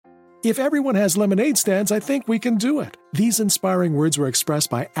If everyone has lemonade stands, I think we can do it. These inspiring words were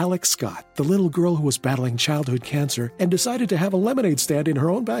expressed by Alex Scott, the little girl who was battling childhood cancer and decided to have a lemonade stand in her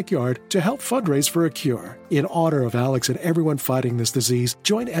own backyard to help fundraise for a cure. In honor of Alex and everyone fighting this disease,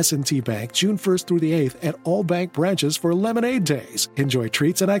 join S&T Bank June 1st through the 8th at all bank branches for Lemonade Days. Enjoy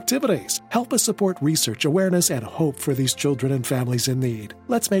treats and activities. Help us support research, awareness, and hope for these children and families in need.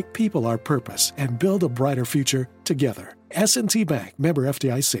 Let's make people our purpose and build a brighter future together. S&T Bank, member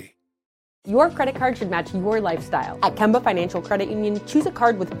FDIC. Your credit card should match your lifestyle. At Kemba Financial Credit Union, choose a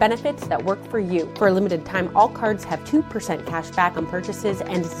card with benefits that work for you. For a limited time, all cards have 2% cash back on purchases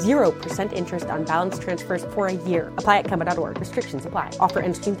and 0% interest on balance transfers for a year. Apply at Kemba.org. Restrictions apply. Offer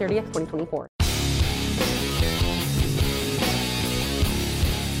ends June 30th, 2024.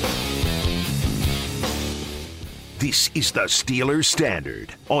 This is the Steelers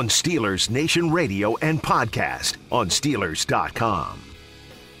Standard on Steelers Nation Radio and podcast on Steelers.com.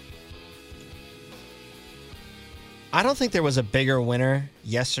 I don't think there was a bigger winner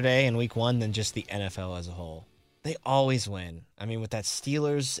yesterday in week 1 than just the NFL as a whole. They always win. I mean, with that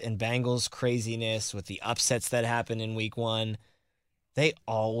Steelers and Bengals craziness, with the upsets that happened in week 1, they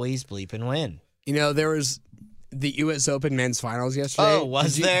always bleep and win. You know, there was the U.S. Open men's finals yesterday. Oh,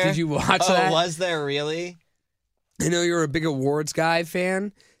 was there? Did you watch that? Oh, was there really? I know you're a big awards guy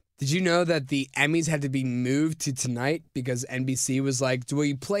fan. Did you know that the Emmys had to be moved to tonight because NBC was like, do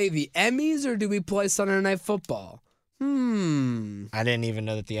we play the Emmys or do we play Sunday Night Football? I didn't even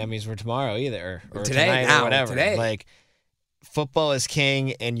know that the Emmys were tomorrow either, or today, tonight now, or whatever. Today. Like, football is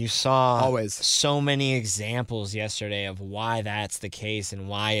king, and you saw always so many examples yesterday of why that's the case and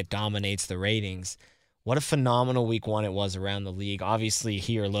why it dominates the ratings. What a phenomenal week 1 it was around the league. Obviously,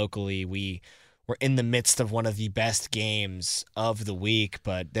 here locally, we were in the midst of one of the best games of the week,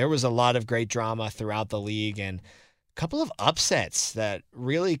 but there was a lot of great drama throughout the league and couple of upsets that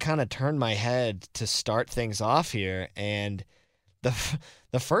really kind of turned my head to start things off here. And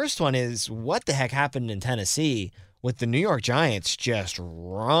the first one is, what the heck happened in Tennessee with the New York Giants just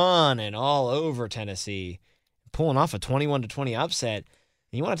running all over Tennessee, pulling off a 21-20 upset.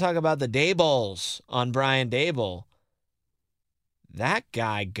 And you want to talk about the Daybowls on Brian Daboll. That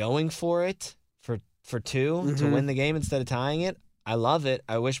guy going for it for 2 to win the game instead of tying it. I love it.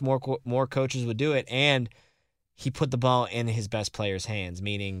 I wish more coaches would do it. And he put the ball in his best player's hands,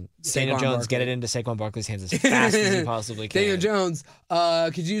 meaning Daniel Jones, get it into Saquon Barkley's hands as fast as you possibly can. Daniel Jones,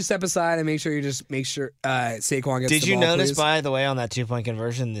 could you step aside and make sure Saquon gets the ball, Did you notice, please? by the way, on that 2-point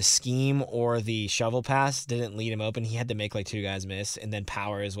conversion, the scheme or the shovel pass didn't lead him open? He had to make like 2 guys miss and then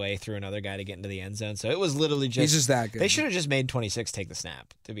power his way through another guy to get into the end zone. So it was literally just... He's just that good. They should have just made 26 take the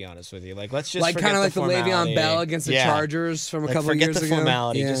snap, to be honest with you. Like, let's just kind of like the formality. Le'Veon Bell against the Chargers from a couple of years ago. Forget the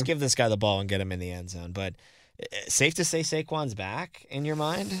formality. Yeah. Just give this guy the ball and get him in the end zone. But... safe to say Saquon's back in your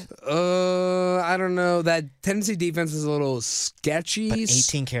mind? I don't know. That Tennessee defense is a little sketchy. But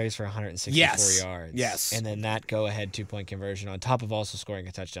 18 carries for 164 yards. Yes. And then that go-ahead 2-point conversion on top of also scoring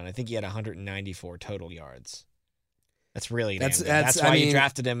a touchdown. I think he had 194 total yards. That's really damn good. That's why you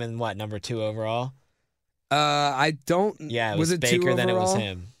drafted him in, what, number 2 overall? I don't... Yeah, it was it Baker, then it was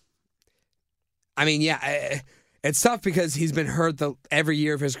him. I mean, yeah... It's tough because he's been hurt every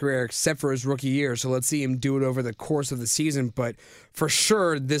year of his career except for his rookie year. So let's see him do it over the course of the season. But for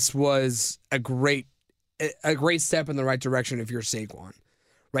sure, this was a great step in the right direction if you're Saquon,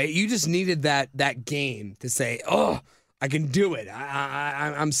 right? You just needed that game to say, oh, I can do it.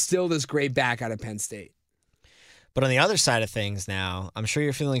 I'm still this great back out of Penn State. But on the other side of things now, I'm sure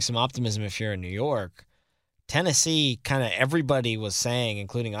you're feeling some optimism if you're in New York. Tennessee, kind of everybody was saying,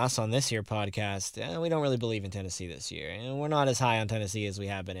 including us on this here podcast, we don't really believe in Tennessee this year. And we're not as high on Tennessee as we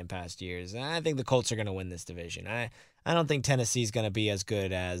have been in past years. I think the Colts are going to win this division. I don't think Tennessee's going to be as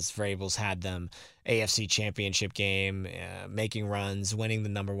good as Vrabel's had them. AFC Championship game, making runs, winning the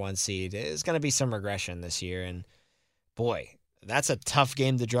number 1 seed. It's going to be some regression this year. And, boy, that's a tough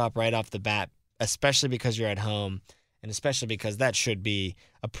game to drop right off the bat, especially because you're at home, and especially because that should be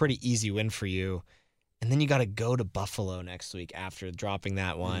a pretty easy win for you. And then you got to go to Buffalo next week after dropping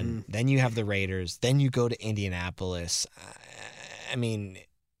that one. Mm-hmm. Then you have the Raiders. Then you go to Indianapolis. I mean,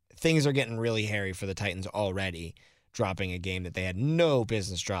 things are getting really hairy for the Titans already, dropping a game that they had no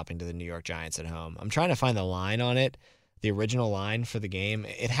business dropping to the New York Giants at home. I'm trying to find the line on it, the original line for the game.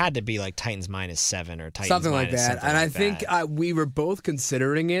 It had to be like Titans -7 or Titans something like minus that. Something and like I think we were both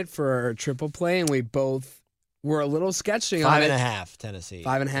considering it for a triple play, and we both were a little sketchy on it. 5.5 Tennessee.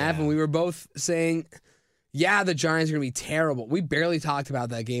 5.5, and we were both saying... yeah, the Giants are going to be terrible. We barely talked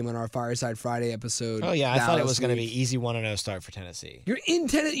about that game on our Fireside Friday episode. Oh, yeah, I thought it was going to be easy 1-0 start for Tennessee.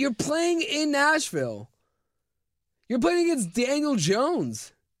 You're playing in Nashville. You're playing against Daniel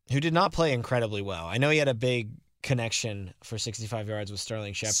Jones. who did not play incredibly well. I know he had a big connection for 65 yards with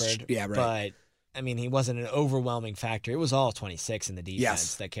Sterling Shepard. Yeah, right. But, I mean, he wasn't an overwhelming factor. It was all 26 in the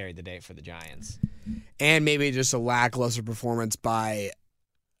defense that carried the day for the Giants. And maybe just a lackluster performance by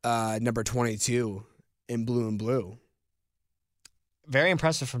number 22 in blue and blue. Very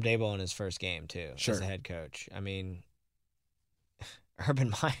impressive from Daboll in his first game, too, Sure. as a head coach. I mean,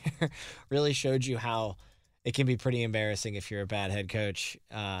 Urban Meyer really showed you how it can be pretty embarrassing if you're a bad head coach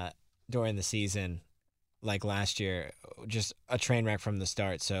during the season, like last year. Just a train wreck from the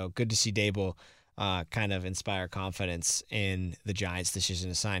start. So good to see Daboll kind of inspire confidence in the Giants' decision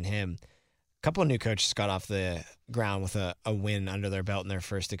to sign him. A couple of new coaches got off the ground with a win under their belt in their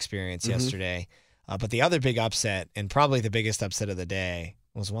first experience yesterday. But the other big upset, and probably the biggest upset of the day,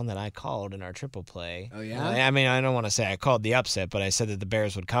 was one that I called in our triple play. Oh, yeah? I mean, I don't want to say I called the upset, but I said that the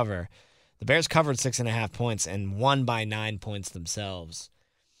Bears would cover. The Bears covered 6.5 points and won by 9 points themselves.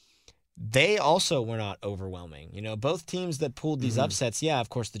 They also were not overwhelming. You know, both teams that pulled these upsets, yeah, of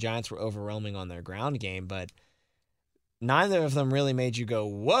course, the Giants were overwhelming on their ground game, but neither of them really made you go,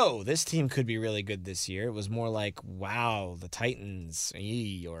 whoa, this team could be really good this year. It was more like, wow, the Titans,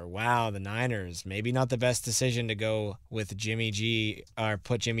 or wow, the Niners. Maybe not the best decision to go with Jimmy G, or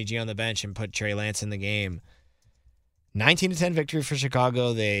put Jimmy G on the bench and put Trey Lance in the game. 19-10 victory for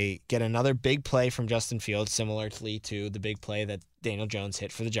Chicago. They get another big play from Justin Fields, similarly to the big play that Daniel Jones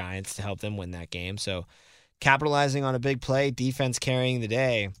hit for the Giants to help them win that game. So capitalizing on a big play, defense carrying the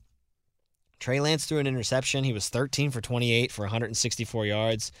day. Trey Lance threw an interception. He was 13 for 28 for 164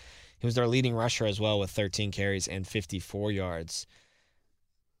 yards. He was their leading rusher as well with 13 carries and 54 yards.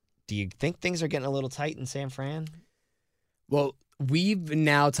 Do you think things are getting a little tight in San Fran? Well, we've been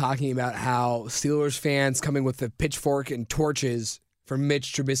now talking about how Steelers fans coming with the pitchfork and torches for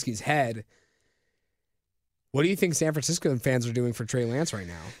Mitch Trubisky's head. What do you think San Francisco fans are doing for Trey Lance right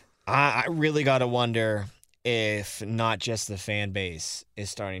now? I really got to wonder if not just the fan base is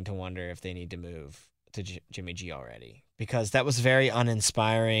starting to wonder if they need to move to Jimmy G already. Because that was very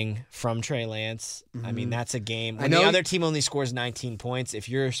uninspiring from Trey Lance. I mean, that's a game. When the other team only scores 19 points, if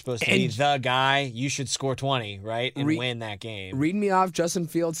you're supposed to be the guy, you should score 20, right? And win that game. Read me off Justin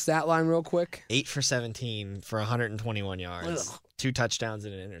Fields' stat line real quick. 8 for 17 for 121 yards. Ugh. 2 touchdowns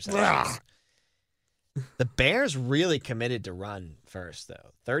and an interception. Ugh. The Bears really committed to run first,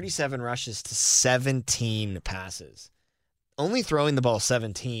 though. 37 rushes to 17 passes. Only throwing the ball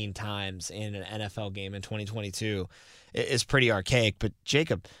 17 times in an NFL game in 2022 is pretty archaic. But,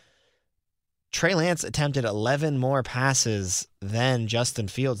 Jacob, Trey Lance attempted 11 more passes than Justin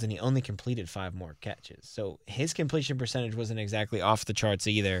Fields, and he only completed 5 more catches. So his completion percentage wasn't exactly off the charts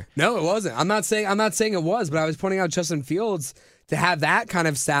either. No, it wasn't. I'm not saying it was, but I was pointing out Justin Fields to have that kind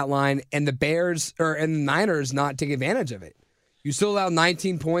of stat line and the Bears and the Niners not take advantage of it. You still allow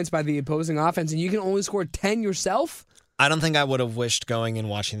 19 points by the opposing offense, and you can only score 10 yourself? I don't think I would have wished going and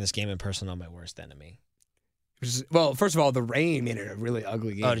watching this game in person on my worst enemy. Well, first of all, the rain made it a really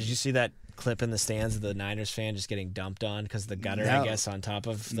ugly game. Oh, did you see that clip in the stands of the Niners fan just getting dumped on because the gutter, I guess, on top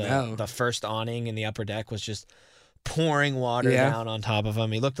of the first awning in the upper deck was just pouring water down on top of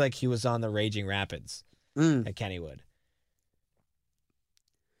him? He looked like he was on the Raging Rapids at Kennywood.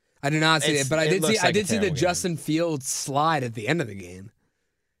 I did not see it, but I did see the game. Justin Fields slide at the end of the game.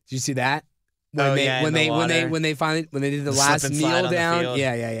 Did you see that? When they did the last kneel down.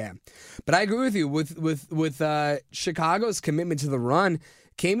 Yeah. But I agree with you with Chicago's commitment to the run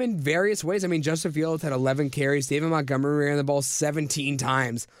came in various ways. I mean, Justin Fields had 11 carries. David Montgomery ran the ball 17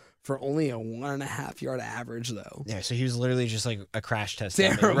 times for only a 1.5 yard average, though. Yeah, so he was literally just like a crash test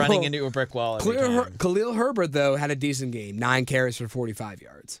dummy, running into a brick wall every time. Khalil Herbert, though, had a decent game. 9 carries for 45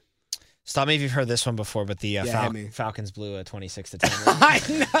 yards. Stop me if you've heard this one before, but the Falcons blew a 26-10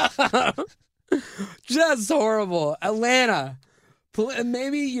 I know. Just horrible. Atlanta.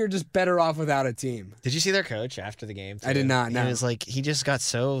 Maybe you're just better off without a team. Did you see their coach after the game, too? I did not, no. He was like, he just got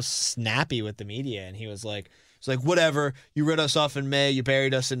so snappy with the media, and he was like, whatever, you rid us off in May, you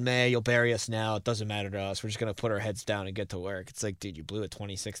buried us in May, you'll bury us now, it doesn't matter to us, we're just going to put our heads down and get to work. It's like, dude, you blew a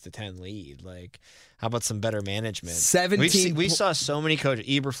 26-10 lead. Like, how about some better management? We saw so many coaches.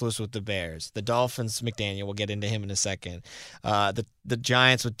 Eberflus with the Bears, the Dolphins, McDaniel, we'll get into him in a second, the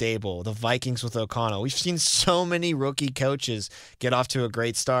Giants with Daboll, the Vikings with O'Connell. We've seen so many rookie coaches get off to a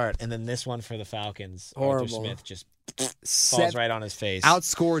great start, and then this one for the Falcons, horrible. Arthur Smith just falls right on his face.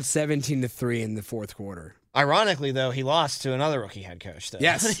 Outscored 17-3 in the fourth quarter. Ironically, though, he lost to another rookie head coach. Though,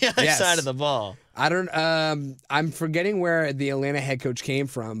 yes, on the other side of the ball. I'm forgetting where the Atlanta head coach came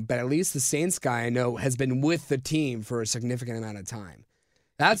from, but at least the Saints guy I know has been with the team for a significant amount of time.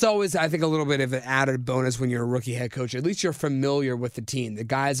 That's always, I think, a little bit of an added bonus when you're a rookie head coach. At least you're familiar with the team. The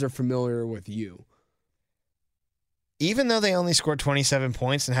guys are familiar with you. Even though they only scored 27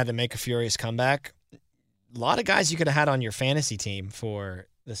 points and had to make a furious comeback, a lot of guys you could have had on your fantasy team for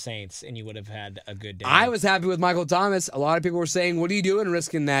the Saints, and you would have had a good day. I was happy with Michael Thomas. A lot of people were saying, what are you doing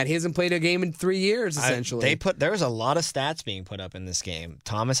risking that? He hasn't played a game in 3 years, essentially. There was a lot of stats being put up in this game.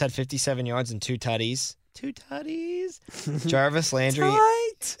 Thomas had 57 yards and 2 tutties. 2 tutties.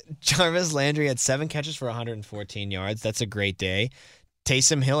 Jarvis Landry had 7 catches for 114 yards. That's a great day.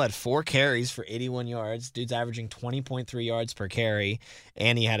 Taysom Hill had 4 carries for 81 yards. Dude's averaging 20.3 yards per carry,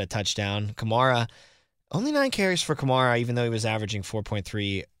 and he had a touchdown. Kamara, only 9 carries for Kamara, even though he was averaging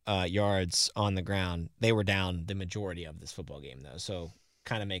 4.3 yards on the ground. They were down the majority of this football game, though, so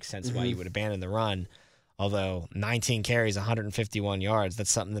kind of makes sense why you would abandon the run. Although 19 carries, 151 yards,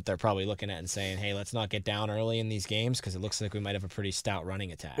 that's something that they're probably looking at and saying, hey, let's not get down early in these games because it looks like we might have a pretty stout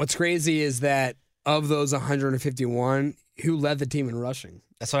running attack. What's crazy is that of those 151, who led the team in rushing?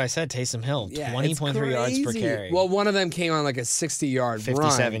 That's what I said, Taysom Hill, 20.3 yards per carry. Well, one of them came on like a 60-yard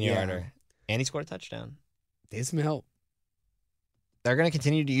 57-yarder. Yeah. And he scored a touchdown. Taysom Hill. They're going to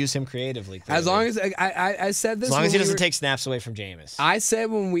continue to use him creatively. Clearly. As long as I said this, as long as he doesn't take snaps away from Jameis. I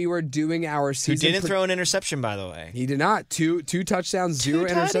said when we were doing our season, who didn't throw an interception, by the way. He did not. Two touchdowns, 0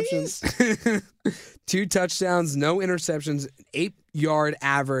 interceptions. 2 touchdowns, no interceptions, 8-yard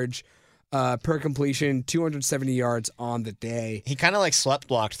average per completion, 270 yards on the day. He kind of like slept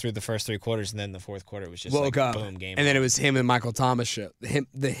blocked through the first 3 quarters, and then the fourth quarter was just woke up. Boom, game. And then it was him and Michael Thomas show.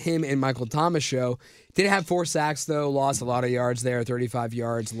 Him and Michael Thomas show. Did have 4 sacks though. Lost a lot of yards there. 35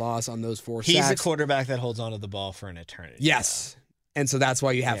 yards loss on those 4 sacks. He's a quarterback that holds onto the ball for an eternity. Yes, and so that's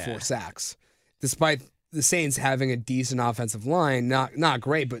why you have 4 sacks, despite the Saints having a decent offensive line. Not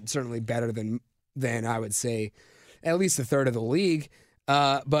great, but certainly better than I would say, at least a third of the league.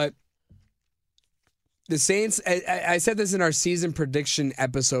 But the Saints, I said this in our season prediction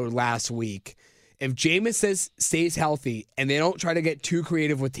episode last week. If Jameis stays healthy and they don't try to get too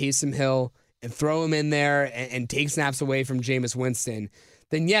creative with Taysom Hill and throw him in there and take snaps away from Jameis Winston,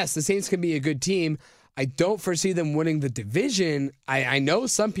 then yes, the Saints can be a good team. I don't foresee them winning the division. I know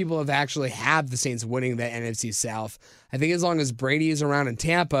some people have actually had the Saints winning the NFC South. I think as long as Brady is around in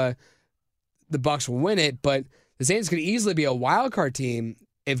Tampa, the Bucs will win it, but the Saints could easily be a wild card team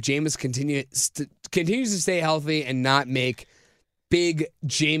if Jameis continues to stay healthy and not make big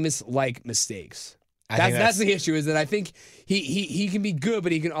Jameis-like mistakes. That's the issue, is that I think he can be good,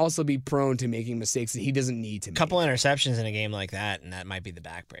 but he can also be prone to making mistakes that he doesn't need to make. A couple interceptions in a game like that, and that might be the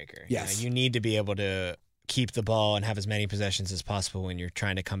backbreaker. Yes. You need to be able to keep the ball and have as many possessions as possible when you're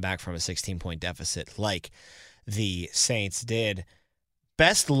trying to come back from a 16-point deficit like the Saints did.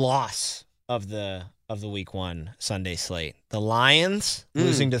 Best loss of the week 1 Sunday slate. The Lions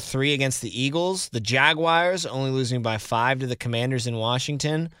losing to 3 against the Eagles. The Jaguars only losing by 5 to the Commanders in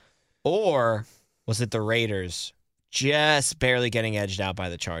Washington. Or was it the Raiders just barely getting edged out by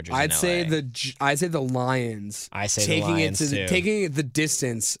the Chargers? I'd say the Lions. I say taking the Lions too. Taking it the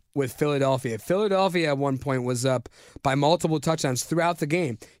distance with Philadelphia. Philadelphia at one point was up by multiple touchdowns throughout the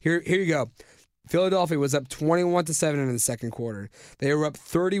game. Here you go. Philadelphia was up 21-7 in the second quarter. They were up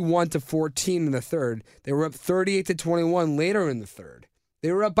 31-14 in the third. They were up 38-21 later in the third.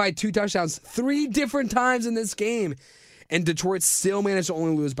 They were up by 2 touchdowns 3 different times in this game, and Detroit still managed to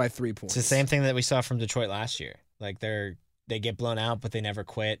only lose by 3 points. It's the same thing that we saw from Detroit last year. Like they get blown out, but they never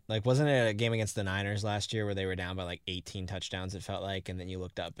quit. Like, wasn't it a game against the Niners last year where they were down by like 18 touchdowns? It felt like, and then you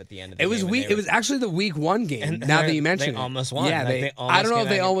looked up at the end of the game. It was actually the week 1 game. Now that you mention it, they almost won. Yeah, like I don't know if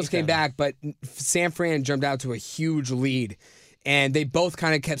they almost came back, but San Fran jumped out to a huge lead, and they both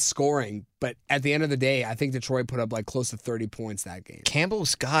kind of kept scoring. But at the end of the day, I think Detroit put up like close to 30 points that game.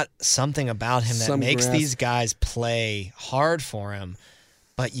 Campbell's got something about him that makes these guys play hard for him.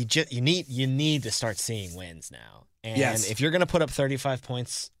 But you need to start seeing wins now. And if you're going to put up 35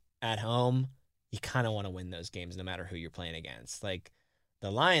 points at home, you kind of want to win those games no matter who you're playing against. Like the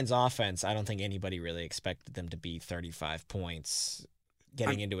Lions offense, I don't think anybody really expected them to be 35 points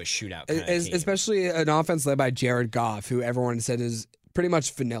getting into a shootout kind of team. Especially an offense led by Jared Goff, who everyone said is pretty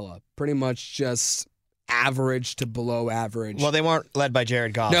much vanilla, pretty much just average to below average. Well, they weren't led by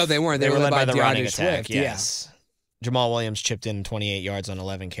Jared Goff. No, they weren't. They were led by the running attack, Swift. yes. Yeah. Jamal Williams chipped in 28 yards on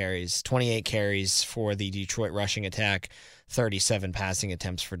 11 carries. 28 carries for the Detroit rushing attack. 37 passing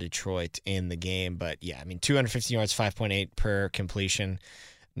attempts for Detroit in the game. But, yeah, I mean, 250 yards, 5.8 per completion.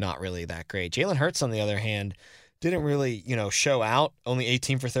 Not really that great. Jalen Hurts, on the other hand, didn't really, show out. Only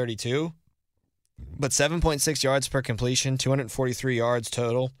 18 for 32. But 7.6 yards per completion, 243 yards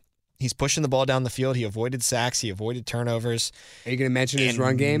total. He's pushing the ball down the field. He avoided sacks. He avoided turnovers. Are you going to mention his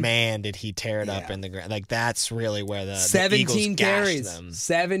run game? Man, did he tear it up in the ground. Like, that's really where the 17 Eagles carries, gashed them.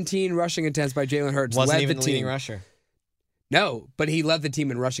 17 rushing attempts by Jalen Hurts. Wasn't led even the the team. leading rusher. No, but he led the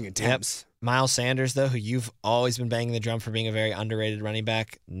team in rushing attempts. Yep. Miles Sanders, though, who you've always been banging the drum for being a very underrated running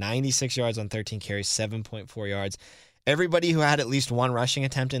back, 96 yards on 13 carries, 7.4 yards. Everybody who had at least one rushing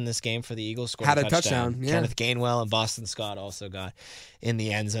attempt in this game for the Eagles scored Had a touchdown. Yeah. Kenneth Gainwell and Boston Scott also got in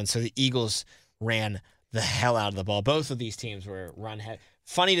the end zone. So the Eagles ran the hell out of the ball. Both of these teams were run heavy.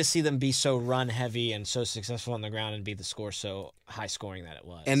 Funny to see them be so run heavy and so successful on the ground and be the score so high scoring that it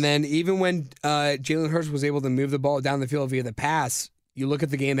was. And then even when Jalen Hurts was able to move the ball down the field via the pass, you look at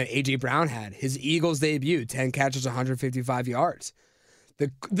the game that A.J. Brown had. His Eagles debut, 10 catches, 155 yards. So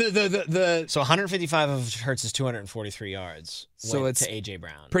 155 of Hurts' 243 yards so went it's to A.J.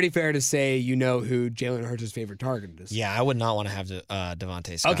 Brown. Pretty fair to say you know who Jalen Hurts' favorite target is. Yeah, I would not want to have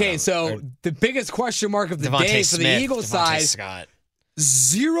Devontae Scott. Okay, so the biggest question mark of the day for the Eagles side, Scott.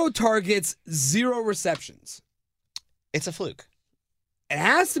 0 targets, 0 receptions. It's a fluke. It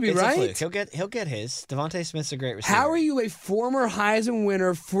has to be, It's right? a fluke. He'll get his. Devontae Smith's a great receiver. How are you a former Heisman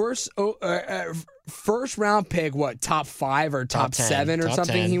winner, first round pick, top 5 or top 10, 7 or top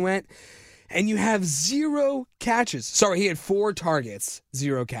something 10. he went, and you have 0 catches. Sorry, he had 4 targets,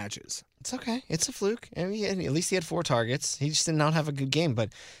 0 catches. It's okay. It's a fluke. I mean, at least he had 4 targets. He just did not have a good game.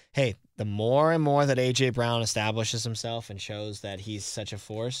 But, hey, the more and more that A.J. Brown establishes himself and shows that he's such a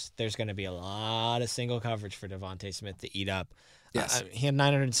force, there's going to be a lot of single coverage for Devontae Smith to eat up. Yes. He had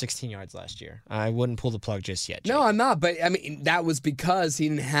 916 yards last year. I wouldn't pull the plug just yet, Jake. No, I'm not. But, I mean, that was because he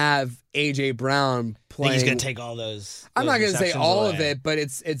didn't have A.J. Brown I playing. think he's going to take all those. I'm not going to say receptions all away. of it, but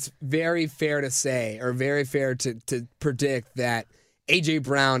it's very fair to say, or very fair to predict that A.J.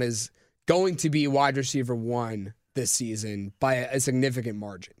 Brown is going to be wide receiver 1 this season by a significant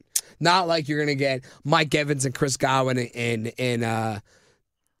margin. Not like you're going to get Mike Evans and Chris Godwin in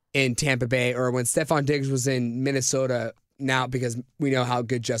Tampa Bay, or when Stephon Diggs was in Minnesota. Now, because we know how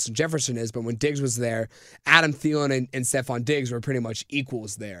good Justin Jefferson is, but when Diggs was there, Adam Thielen and Stephon Diggs were pretty much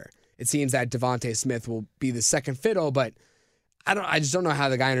equals there. It seems that Devontae Smith will be the second fiddle, but I just don't know how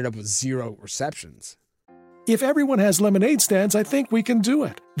the guy ended up with 0 receptions. If everyone has lemonade stands, I think we can do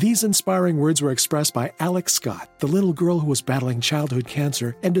it. These inspiring words were expressed by Alex Scott, the little girl who was battling childhood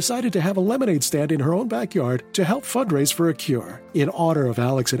cancer and decided to have a lemonade stand in her own backyard to help fundraise for a cure. In honor of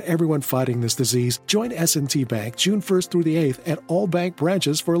Alex and everyone fighting this disease, join S&T Bank June 1st through the 8th at all bank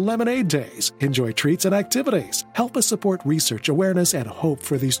branches for Lemonade Days. Enjoy treats and activities. Help us support research, awareness, and hope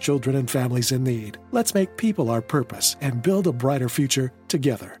for these children and families in need. Let's make people our purpose and build a brighter future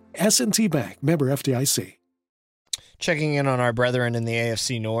together. S&T Bank, member FDIC. Checking in on our brethren in the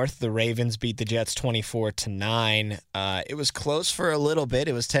AFC North, the Ravens beat the Jets 24-9. It was close for a little bit.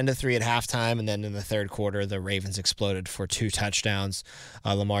 It was 10-3 at halftime, and then in the third quarter, the Ravens exploded for 2 touchdowns.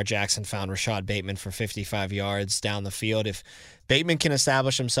 Lamar Jackson found Rashad Bateman for 55 yards down the field. If Bateman can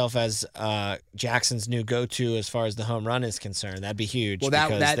establish himself as Jackson's new go-to as far as the home run is concerned, that'd be huge,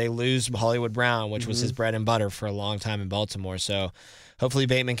 because they lose Hollywood Brown, which was his bread and butter for a long time in Baltimore. So hopefully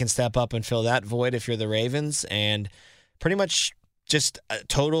Bateman can step up and fill that void if you're the Ravens, and pretty much just a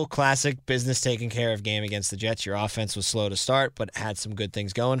total classic business taken care of game against the Jets. Your offense was slow to start, but had some good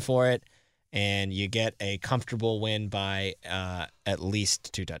things going for it, and you get a comfortable win by at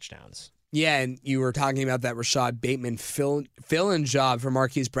least 2 touchdowns. Yeah, and you were talking about that Rashad Bateman fill-in job for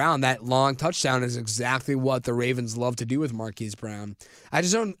Marquise Brown. That long touchdown is exactly what the Ravens love to do with Marquise Brown. I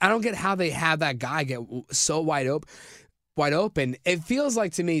don't get how they have that guy get so wide open. It feels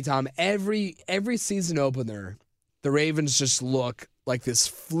like to me, Tom, every season opener, the Ravens just look like this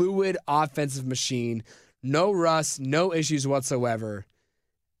fluid offensive machine. No rust, no issues whatsoever.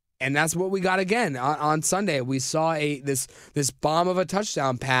 And that's what we got again on Sunday. We saw this bomb of a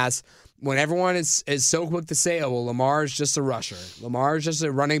touchdown pass when everyone is so quick to say, oh, well, Lamar is just a rusher. Lamar is just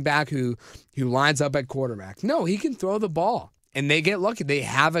a running back who lines up at quarterback. No, he can throw the ball. And they get lucky. They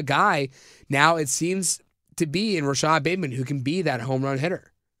have a guy now, it seems to be, in Rashad Bateman, who can be that home run hitter.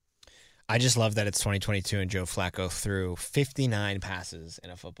 I just love that it's 2022 and Joe Flacco threw 59 passes in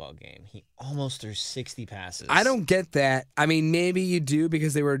a football game. He almost threw 60 passes. I don't get that. I mean, maybe you do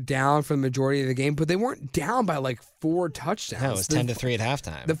because they were down for the majority of the game, but they weren't down by like 4 touchdowns. No, it was 10-3 at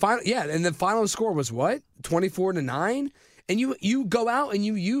halftime. And the final score was what? 24-9? And you go out and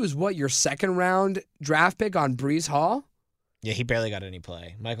you use your second round draft pick on Breece Hall? Yeah, he barely got any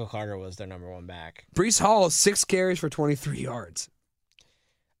play. Michael Carter was their number 1 back. Breece Hall, 6 carries for 23 yards.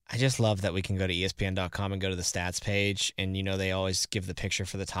 I just love that we can go to ESPN.com and go to the stats page, and they always give the picture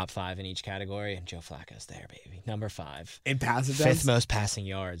for the top 5 in each category, and Joe Flacco's there, baby. Number 5. In passing 5th most passing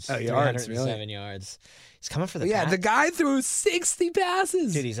yards. Oh, yards, 307 really? yards. He's coming for the Yeah, pass. the guy threw 60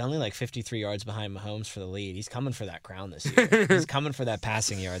 passes. Dude, he's only like 53 yards behind Mahomes for the lead. He's coming for that crown this year. He's coming for that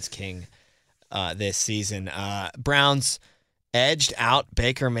passing yards king this season. Browns edged out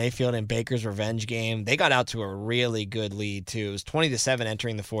Baker Mayfield in Baker's revenge game. They got out to a really good lead, too. It was 20-7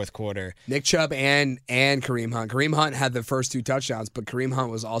 entering the fourth quarter. Nick Chubb and Kareem Hunt. Kareem Hunt had the first 2 touchdowns, but Kareem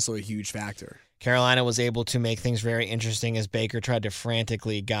Hunt was also a huge factor. Carolina was able to make things very interesting as Baker tried to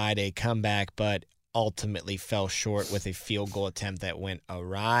frantically guide a comeback, but ultimately fell short with a field goal attempt that went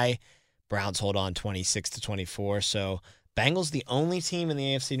awry. Browns hold on 26-24. So Bengals the only team in the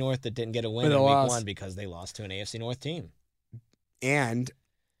AFC North that didn't get a win in week 1 because they lost to an AFC North team. And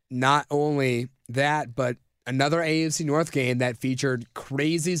not only that, but another AFC North game that featured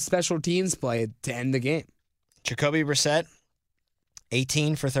crazy special teams play to end the game. Jacoby Brissett,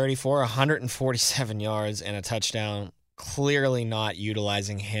 18 for 34, 147 yards and a touchdown. Clearly not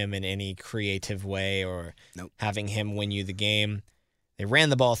utilizing him in any creative way or having him win you the game. They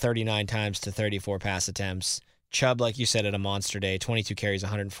ran the ball 39 times to 34 pass attempts. Chubb, like you said, had a monster day. 22 carries,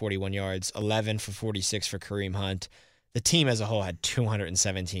 141 yards, 11 for 46 for Kareem Hunt. The team as a whole had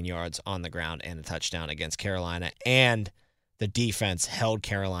 217 yards on the ground and a touchdown against Carolina, and the defense held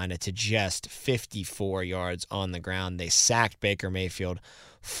Carolina to just 54 yards on the ground. They sacked Baker Mayfield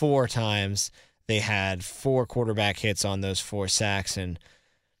 4 times. They had 4 quarterback hits on those 4 sacks, and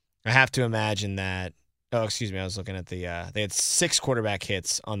I have to imagine that – I was looking at the they had 6 quarterback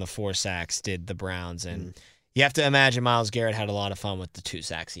hits on the 4 sacks, did the Browns, and you have to imagine Myles Garrett had a lot of fun with the 2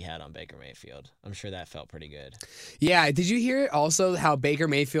 sacks he had on Baker Mayfield. I'm sure that felt pretty good. Yeah, did you hear also how Baker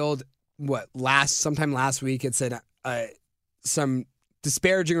Mayfield, sometime last week, it said some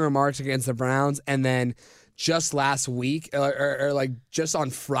disparaging remarks against the Browns, and then just last week, or like just on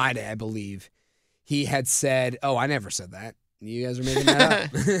Friday, I believe, he had said, "Oh, I never said that. You guys are making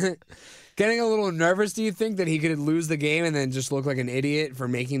that up." Getting a little nervous, do you think, that he could lose the game and then just look like an idiot for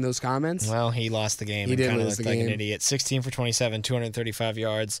making those comments? Well, he lost the game. He did kind of lose looked the like game. an idiot. 16 for 27, 235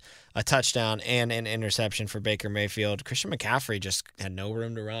 yards, a touchdown, and an interception for Baker Mayfield. Christian McCaffrey just had no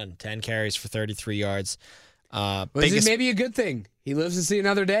room to run. 10 carries for 33 yards. This is maybe a good thing. He lives to see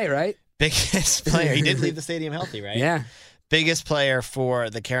another day, right? Biggest player. He did leave the stadium healthy, right? Yeah. Biggest player for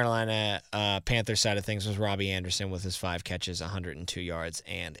the Carolina Panthers side of things was Robbie Anderson with his 5 catches, 102 yards,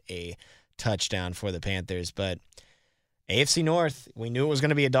 and a touchdown for the Panthers. But AFC North, we knew it was going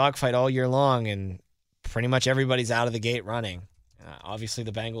to be a dogfight all year long, and pretty much everybody's out of the gate running. Obviously,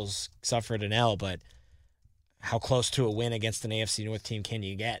 the Bengals suffered an L, but how close to a win against an AFC North team can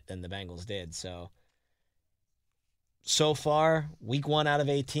you get than the Bengals did? So far, week 1 out of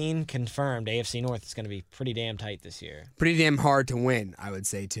 18, confirmed AFC North is going to be pretty damn tight this year. Pretty damn hard to win, I would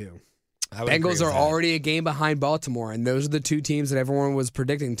say, too. Bengals are already a game behind Baltimore, and those are the 2 teams that everyone was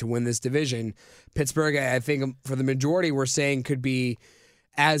predicting to win this division. Pittsburgh, I think, for the majority, we're saying could be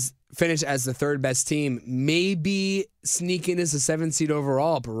finish as the 3rd best team, maybe sneak in as the 7th seed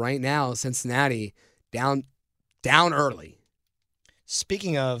overall, but right now, Cincinnati down early.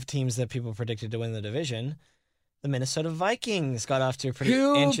 Speaking of teams that people predicted to win the division, the Minnesota Vikings got off to a pretty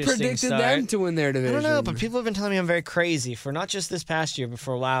interesting Who predicted start. them to win their division? I don't know, but people have been telling me I'm very crazy for not just this past year, but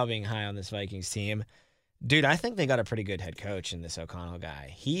for a while being high on this Vikings team. Dude, I think they got a pretty good head coach in this O'Connell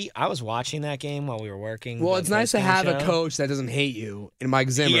guy. I was watching that game while we were working. Well, it's nice to have a coach that doesn't hate you in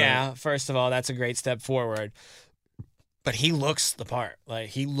Mike Zimmer. Yeah, first of all, that's a great step forward. But he looks the part. Like,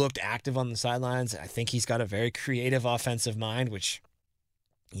 he looked active on the sidelines. I think he's got a very creative offensive mind, which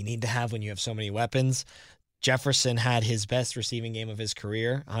you need to have when you have so many weapons. Jefferson had his best receiving game of his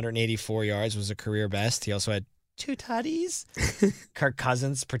career. 184 yards was a career best. He also had 2 tutties. Kirk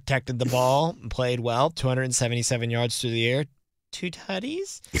Cousins protected the ball and played well. 277 yards through the air. 2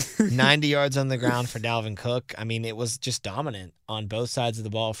 tutties. 90 yards on the ground for Dalvin Cook. I mean, it was just dominant on both sides of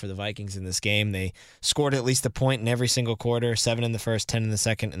the ball for the Vikings in this game. They scored at least a point in every single quarter, 7 in the first, 10 in the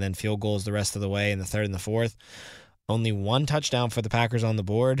second, and then field goals the rest of the way in the third and the fourth. Only 1 touchdown for the Packers on the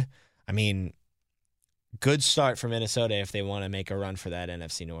board. I mean, good start for Minnesota if they want to make a run for that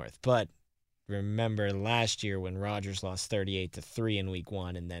NFC North. But remember last year when Rodgers lost 38-3 in week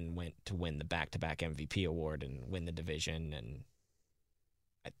 1 and then went to win the back-to-back MVP award and win the division. And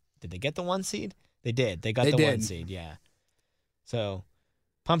did they get the 1 seed? They did. They got the 1 seed, yeah. So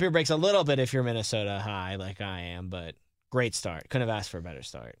pump your brakes a little bit if you're Minnesota high like I am, but great start. Couldn't have asked for a better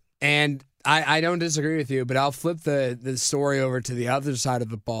start. And I don't disagree with you, but I'll flip the story over to the other side of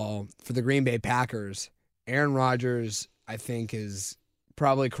the ball for the Green Bay Packers. Aaron Rodgers, I think, is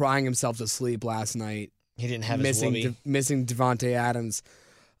probably crying himself to sleep last night. He didn't have his whoopee. Missing Devontae Adams.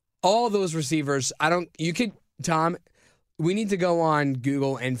 All those receivers, Tom, we need to go on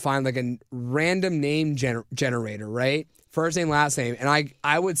Google and find like a random name generator, right? First name, last name. And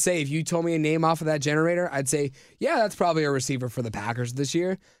I would say if you told me a name off of that generator, I'd say, yeah, that's probably a receiver for the Packers this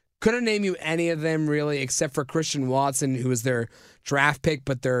year. Couldn't name you any of them really except for Christian Watson, who was their draft pick,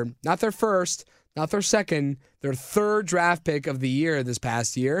 but they're not their first, not their second, their third draft pick of the year this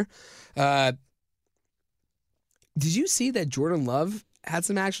past year. Did you see that Jordan Love had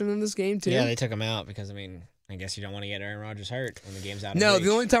some action in this game too? Yeah, they took him out because, I guess you don't want to get Aaron Rodgers hurt when the game's out of No, reach.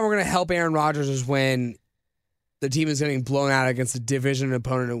 the only time we're going to help Aaron Rodgers is when the team is getting blown out against a division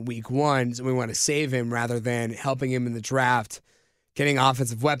opponent in week 1, so we want to save him rather than helping him in the draft, getting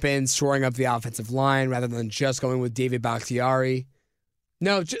offensive weapons, shoring up the offensive line rather than just going with David Bakhtiari.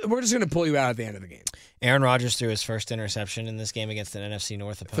 No, we're just going to pull you out at the end of the game. Aaron Rodgers threw his first interception in this game against an NFC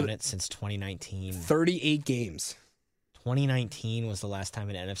North opponent since 2019. 38 games. 2019 was the last time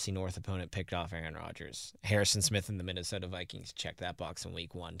an NFC North opponent picked off Aaron Rodgers. Harrison Smith and the Minnesota Vikings checked that box in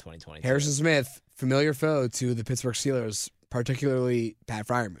week 1, 2022. Harrison Smith, familiar foe to the Pittsburgh Steelers, particularly Pat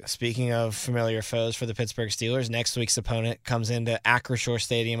Freiermuth. Speaking of familiar foes for the Pittsburgh Steelers, next week's opponent comes into Acrisure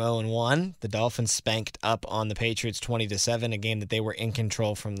Stadium 0-1. The Dolphins spanked up on the Patriots 20-7, a game that they were in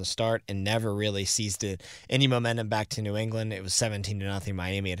control from the start and never really seized any momentum back to New England. It was 17-0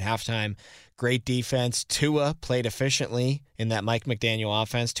 Miami at halftime. Great defense. Tua played efficiently in that Mike McDaniel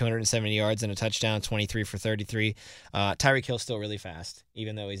offense, 270 yards and a touchdown, 23 for 33. Tyreek Hill's still really fast,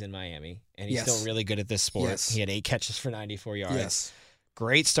 even though he's in Miami, and he's still really good at this sport. Yes. He had 8 catches for 94 yards. Yes.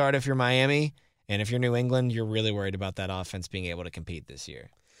 Great start if you're Miami, and if you're New England, you're really worried about that offense being able to compete this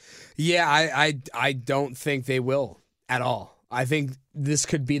year. Yeah, I don't think they will at all. I think this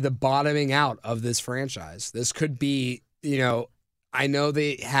could be the bottoming out of this franchise. This could be, I know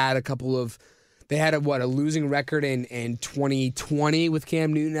they had a losing record in 2020 with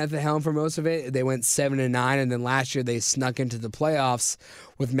Cam Newton at the helm for most of it. They went 7-9, and then last year they snuck into the playoffs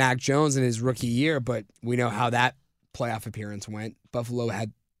with Mac Jones in his rookie year, but we know how that playoff appearance went. Buffalo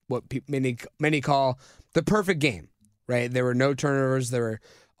had what many call the perfect game, right? There were no turnovers. There were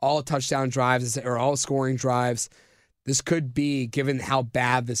all touchdown drives or all scoring drives. This could be, given how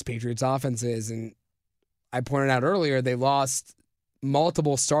bad this Patriots offense is, and I pointed out earlier, they lost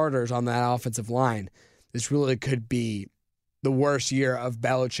multiple starters on that offensive line. This really could be the worst year of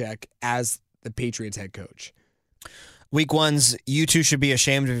Belichick as the Patriots head coach. Week 1's "You Two Should Be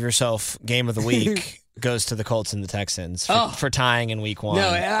Ashamed of Yourself" game of the week goes to the Colts and the Texans for tying in week 1.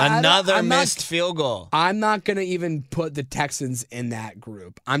 No, Another missed field goal. I'm not going to even put the Texans in that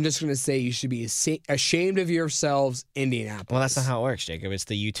group. I'm just going to say you should be ashamed of yourselves, Indianapolis. Well, that's not how it works, Jacob. It's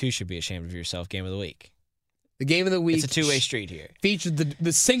the "You Two Should Be Ashamed of Yourself" game of the week. The game of the week. It's a two-way street here. Featured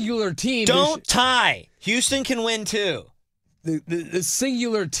the singular team. Don't tie. Houston can win too. The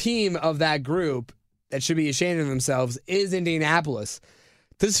singular team of that group that should be ashamed of themselves is Indianapolis.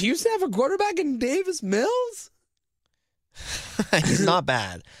 Does Houston have a quarterback in Davis Mills? He's not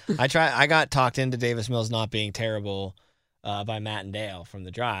bad. I got talked into Davis Mills not being terrible by Matt and Dale from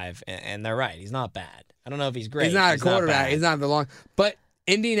The Drive, and they're right. He's not bad. I don't know if he's great. He's not a quarterback. He's not the long. But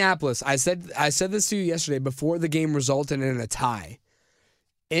Indianapolis, I said this to you yesterday before the game resulted in a tie.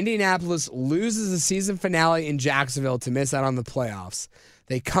 Indianapolis loses the season finale in Jacksonville to miss out on the playoffs.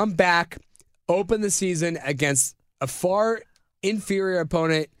 They come back, open the season against a far inferior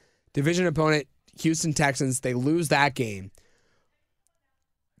opponent, division opponent, Houston Texans. They lose that game.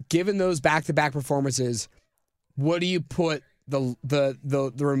 Given those back-to-back performances, what do you put the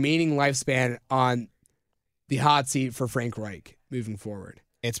remaining lifespan on the hot seat for Frank Reich moving forward?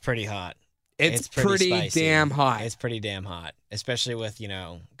 It's pretty hot. It's pretty damn hot. It's pretty damn hot, especially with,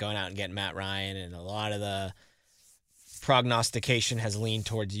 going out and getting Matt Ryan, and a lot of the prognostication has leaned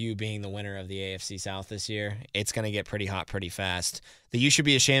towards you being the winner of the AFC South this year. It's going to get pretty hot pretty fast. The "You Should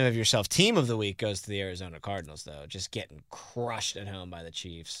Be Ashamed of Yourself" team of the week goes to the Arizona Cardinals, though, just getting crushed at home by the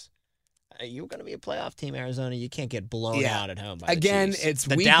Chiefs. You're going to be a playoff team, Arizona. You can't get blown out at home by the Chiefs. It's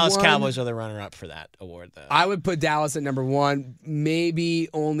the week Dallas 1. Cowboys are the runner-up for that award, though. I would put Dallas at number 1, maybe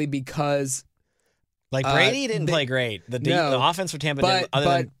only because Brady didn't play great. The offense for Tampa did, other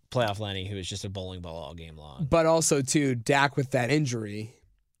than playoff Lenny, who was just a bowling ball all game long. But also, too, Dak with that injury.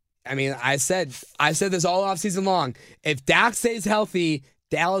 I mean, I said this all offseason long. If Dak stays healthy,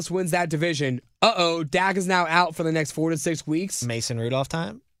 Dallas wins that division. Dak is now out for the next 4 to 6 weeks. Mason Rudolph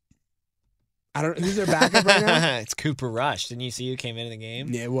time? I don't know. Who's their backup right now? It's Cooper Rush. Didn't you see who came into the game?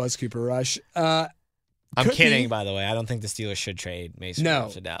 Yeah, it was Cooper Rush. I'm Could kidding, be. by the way. I don't think the Steelers should trade Mason No,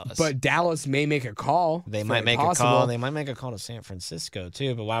 Rudolph to Dallas. but Dallas may make a call. They It's might very make possible. a call. They might make a call to San Francisco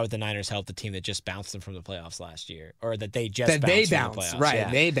too. But why would the Niners help the team that just bounced them from the playoffs last year, or that they just that they bounced from bounce, the playoffs? right?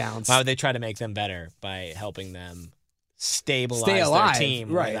 Yeah. They bounce. Why would they try to make them better by helping them stabilize Stay alive, their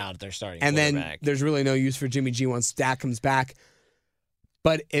team right. without their starting And then quarterback? there's really no use for Jimmy G once Dak comes back.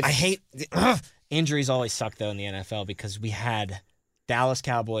 But if I hate injuries. Always suck though in the NFL because we had Dallas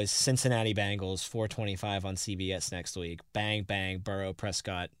Cowboys, Cincinnati Bengals, 4:25 on CBS next week. Bang bang, Burrow,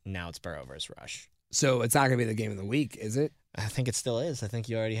 Prescott. Now it's Burrow versus Rush. so, it's not going to be the game of the week, is it? I think it still is. I think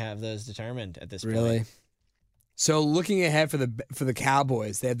you already have those determined at this Really? point. So looking ahead for the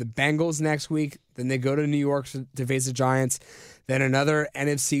Cowboys, they have the Bengals next week. Then they go to New York to face the Giants. Then another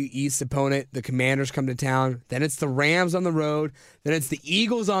NFC East opponent. The Commanders come to town. Then it's the Rams on the road. Then it's the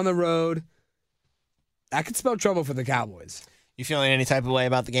Eagles on the road. That could spell trouble for the Cowboys. You feeling any type of way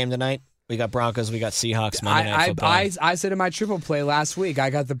about the game tonight? We got Broncos. We got Seahawks. Monday Night Football. I said in my triple play last week, I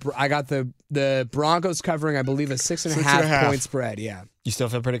got the Broncos covering, I believe, a 6.5 point spread. Yeah, You still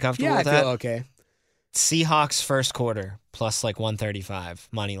feel pretty comfortable yeah, I with that? feel okay. Seahawks first quarter plus like 135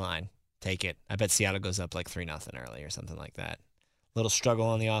 money line. Take it. I bet Seattle goes up like 3-0 early or something like that. Little struggle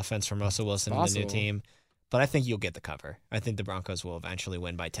on the offense from Russell Wilson and the new Possible. team, but I think you'll get the cover. I think the Broncos will eventually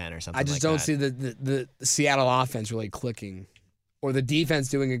win by 10 or something. I just like don't that. see the Seattle offense really clicking, or the defense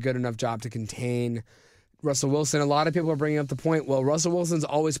doing a good enough job to contain Russell Wilson. A lot of people are bringing up the point, well, Russell Wilson's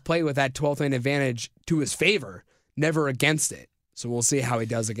always played with that 12th man advantage to his favor, never against it. So we'll see how he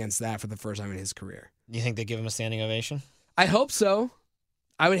does against that for the first time in his career. You think they give him a standing ovation? I hope so.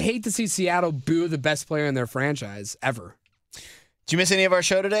 I would hate to see Seattle boo the best player in their franchise ever. Did you miss any of our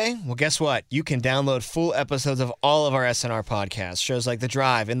show today? Well, guess what? You can download full episodes of all of our SNR podcasts. Shows like The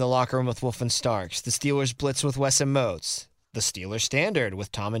Drive, In the Locker Room with Wolf and Starks, The Steelers Blitz with Wes and Moats, The Steelers Standard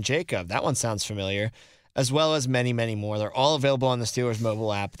with Tom and Jacob. That one sounds familiar. As well as many, many more. They're all available on the Steelers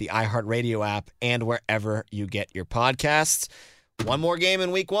mobile app, the iHeartRadio app, and wherever you get your podcasts. One more game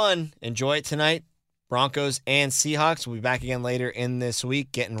in week 1. Enjoy it tonight. Broncos and Seahawks. We'll be back again later in this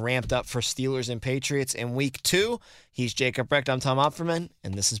week, getting ramped up for Steelers and Patriots in week 2. He's Jacob Brecht. I'm Tom Opferman,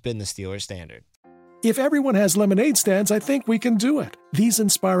 and this has been the Steelers Standard. If everyone has lemonade stands, I think we can do it. These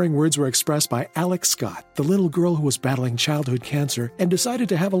inspiring words were expressed by Alex Scott, the little girl who was battling childhood cancer and decided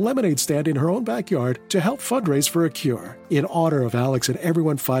to have a lemonade stand in her own backyard to help fundraise for a cure. In honor of Alex and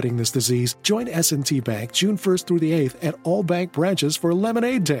everyone fighting this disease, join S&T Bank June 1st through the 8th at all bank branches for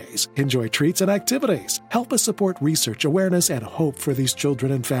Lemonade Days. Enjoy treats and activities. Help us support research, awareness, and hope for these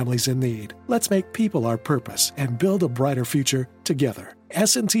children and families in need. Let's make people our purpose and build a brighter future together.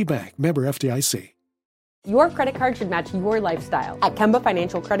 S&T Bank, member FDIC. Your credit card should match your lifestyle. At Kemba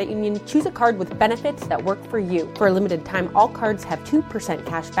Financial Credit Union, choose a card with benefits that work for you. For a limited time, all cards have 2%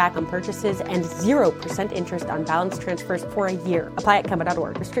 cash back on purchases and 0% interest on balance transfers for a year. Apply at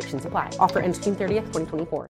Kemba.org. Restrictions apply. Offer ends June 30th, 2024.